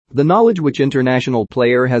The knowledge which international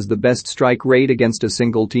player has the best strike rate against a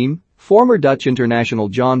single team? Former Dutch international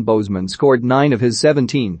John Bozeman scored 9 of his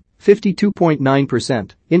 17,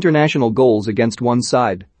 52.9%, international goals against one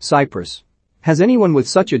side, Cyprus. Has anyone with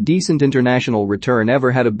such a decent international return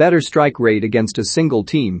ever had a better strike rate against a single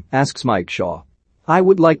team, asks Mike Shaw. I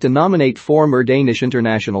would like to nominate former Danish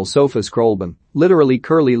international Sofus Krolben, literally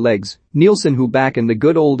curly legs, Nielsen, who back in the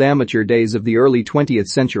good old amateur days of the early 20th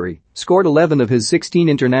century, scored 11 of his 16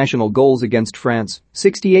 international goals against France,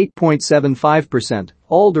 68.75%,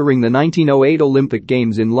 all during the 1908 Olympic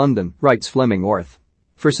Games in London, writes Fleming Orth.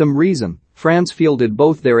 For some reason, France fielded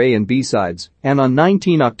both their A and B sides, and on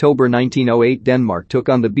 19 October 1908 Denmark took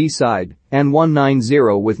on the B side and won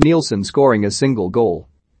 9-0 with Nielsen scoring a single goal.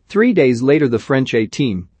 3 days later the French A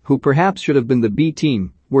team, who perhaps should have been the B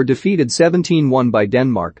team, were defeated 17-1 by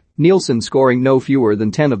Denmark, Nielsen scoring no fewer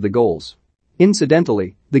than 10 of the goals.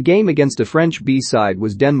 Incidentally, the game against a French B side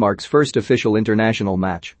was Denmark's first official international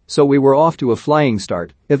match, so we were off to a flying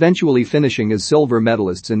start, eventually finishing as silver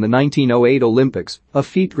medalists in the 1908 Olympics, a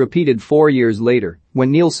feat repeated 4 years later,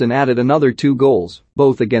 when Nielsen added another 2 goals,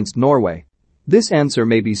 both against Norway. This answer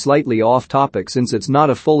may be slightly off-topic since it's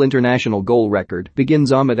not a full international goal record,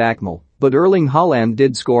 begins Ahmed Akmal, but Erling Haaland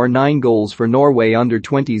did score 9 goals for Norway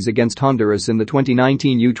under-20s against Honduras in the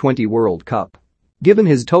 2019 U20 World Cup. Given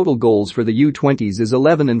his total goals for the U20s is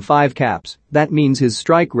 11 and 5 caps, that means his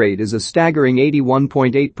strike rate is a staggering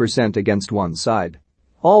 81.8% against one side.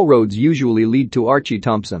 All roads usually lead to Archie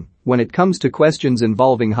Thompson when it comes to questions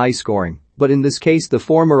involving high scoring, but in this case the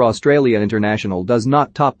former Australia international does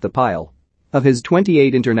not top the pile. Of his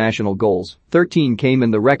 28 international goals, 13 came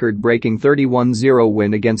in the record-breaking 31-0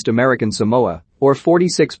 win against American Samoa, or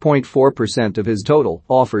 46.4% of his total,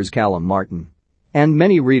 offers Callum Martin. And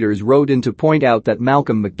many readers wrote in to point out that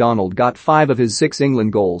Malcolm MacDonald got 5 of his 6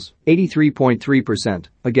 England goals, 83.3%,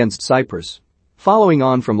 against Cyprus. Following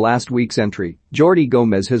on from last week's entry, Jordi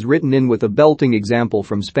Gomez has written in with a belting example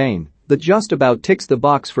from Spain that just about ticks the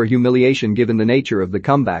box for humiliation given the nature of the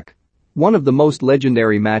comeback. One of the most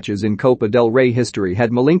legendary matches in Copa del Rey history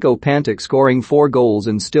had Milinko Pantic scoring 4 goals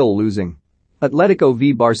and still losing. Atletico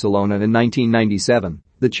v Barcelona in 1997,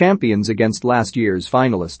 the champions against last year's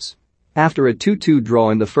finalists. After a 2-2 draw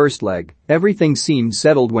in the first leg, everything seemed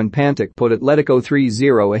settled when Pantic put Atletico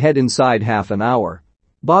 3-0 ahead inside half an hour.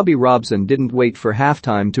 Bobby Robson didn't wait for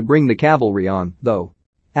halftime to bring the cavalry on, though.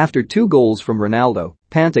 After 2 goals from Ronaldo,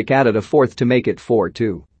 Pantic added a fourth to make it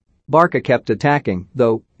 4-2. Barca kept attacking,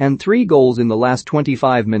 though, and 3 goals in the last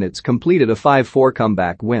 25 minutes completed a 5-4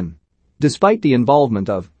 comeback win. Despite the involvement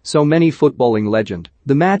of so many footballing legend,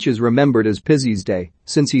 the match is remembered as Pizzi's day,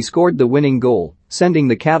 since he scored the winning goal, sending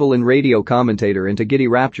the Catalan radio commentator into giddy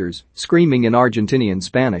raptures, screaming in Argentinian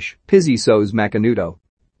Spanish, "Pizzi sos macanudo.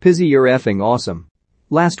 Pizzi, you're effing awesome."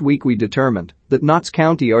 Last week we determined that Notts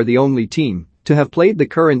County are the only team to have played the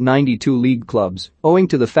current 92 league clubs, owing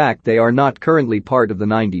to the fact they are not currently part of the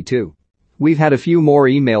 92. We've had a few more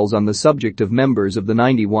emails on the subject of members of the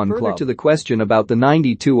 91 club. Further to the question about the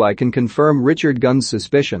 92, I can confirm Richard Gunn's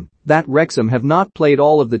suspicion that Wrexham have not played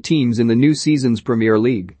all of the teams in the new season's Premier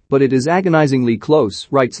League, but it is agonizingly close,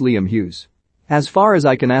 writes Liam Hughes. As far as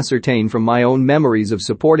I can ascertain from my own memories of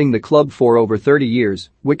supporting the club for over 30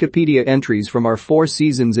 years, Wikipedia entries from our 4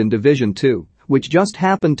 seasons in Division 2, which just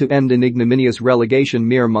happened to end in ignominious relegation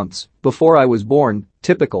mere months before I was born,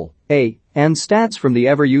 typical, and stats from the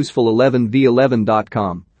ever-useful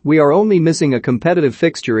 11v11.com, we are only missing a competitive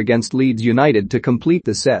fixture against Leeds United to complete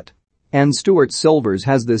the set. And Stuart Silvers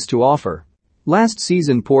has this to offer. Last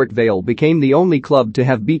season Port Vale became the only club to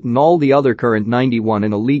have beaten all the other current 91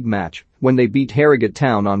 in a league match when they beat Harrogate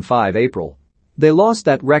Town on 5 April. They lost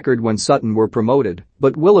that record when Sutton were promoted,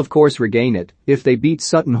 but will of course regain it if they beat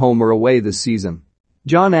Sutton home or away this season.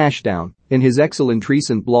 John Ashdown, in his excellent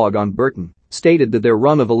recent blog on Burton, stated that their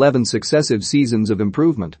run of 11 successive seasons of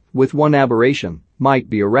improvement, with one aberration, might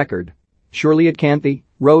be a record. Surely it can't be,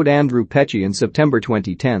 wrote Andrew Pecci in September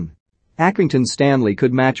 2010. Accrington Stanley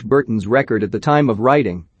could match Burton's record at the time of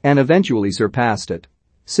writing, and eventually surpassed it.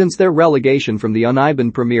 Since their relegation from the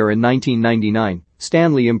Uniban Premier in 1999,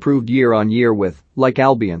 Stanley improved year on year with, like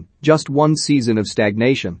Albion, just one season of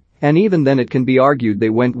stagnation, and even then it can be argued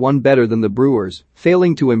they went one better than the Brewers,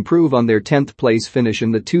 failing to improve on their 10th place finish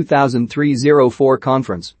in the 2003-04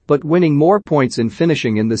 conference, but winning more points in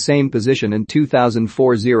finishing in the same position in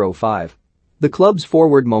 2004-05. The club's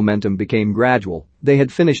forward momentum became gradual. They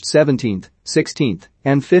had finished 17th, 16th,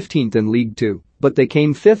 and 15th in League Two, but they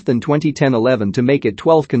came 5th in 2010-11 to make it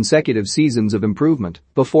 12 consecutive seasons of improvement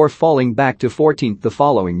before falling back to 14th the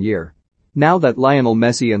following year. Now that Lionel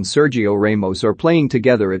Messi and Sergio Ramos are playing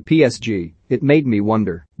together at PSG, It made me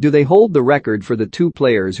wonder, do they hold the record for the two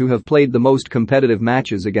players who have played the most competitive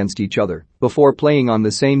matches against each other before playing on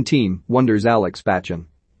the same team, wonders Alex Pachin.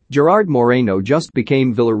 Gerard Moreno just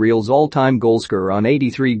became Villarreal's all-time goalscorer on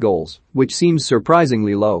 83 goals, which seems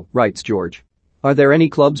surprisingly low, writes George. Are there any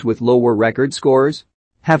clubs with lower record scorers?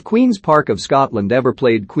 Have Queen's Park of Scotland ever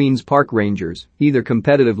played Queen's Park Rangers, either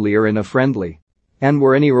competitively or in a friendly? And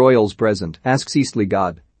were any Royals present, asks Eastleigh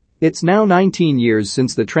God. It's now 19 years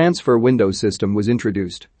since the transfer window system was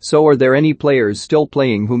introduced, so are there any players still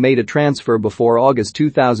playing who made a transfer before August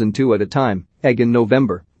 2002 at a time, in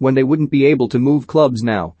November, when they wouldn't be able to move clubs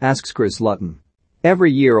now, asks Chris Lutton.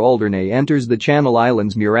 Every year Alderney enters the Channel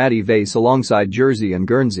Islands Murati Vase alongside Jersey and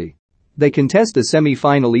Guernsey. They contest a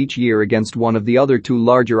semi-final each year against one of the other two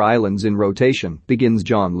larger islands in rotation, begins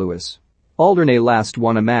John Lewis. Alderney last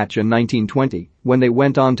won a match in 1920, when they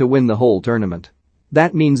went on to win the whole tournament.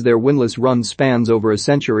 That means their winless run spans over a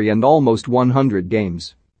century and almost 100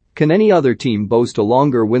 games. Can any other team boast a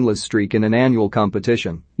longer winless streak in an annual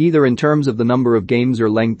competition, either in terms of the number of games or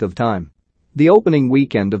length of time? The opening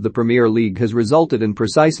weekend of the Premier League has resulted in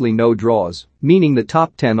precisely no draws, meaning the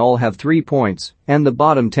top 10 all have 3 points and the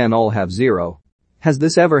bottom 10 all have 0. Has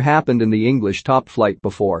this ever happened in the English top flight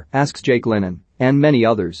before, asks Jake Lennon, and many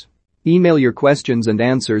others. Email your questions and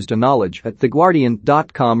answers to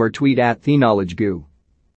knowledge@theguardian.com or tweet @theknowledgegoo.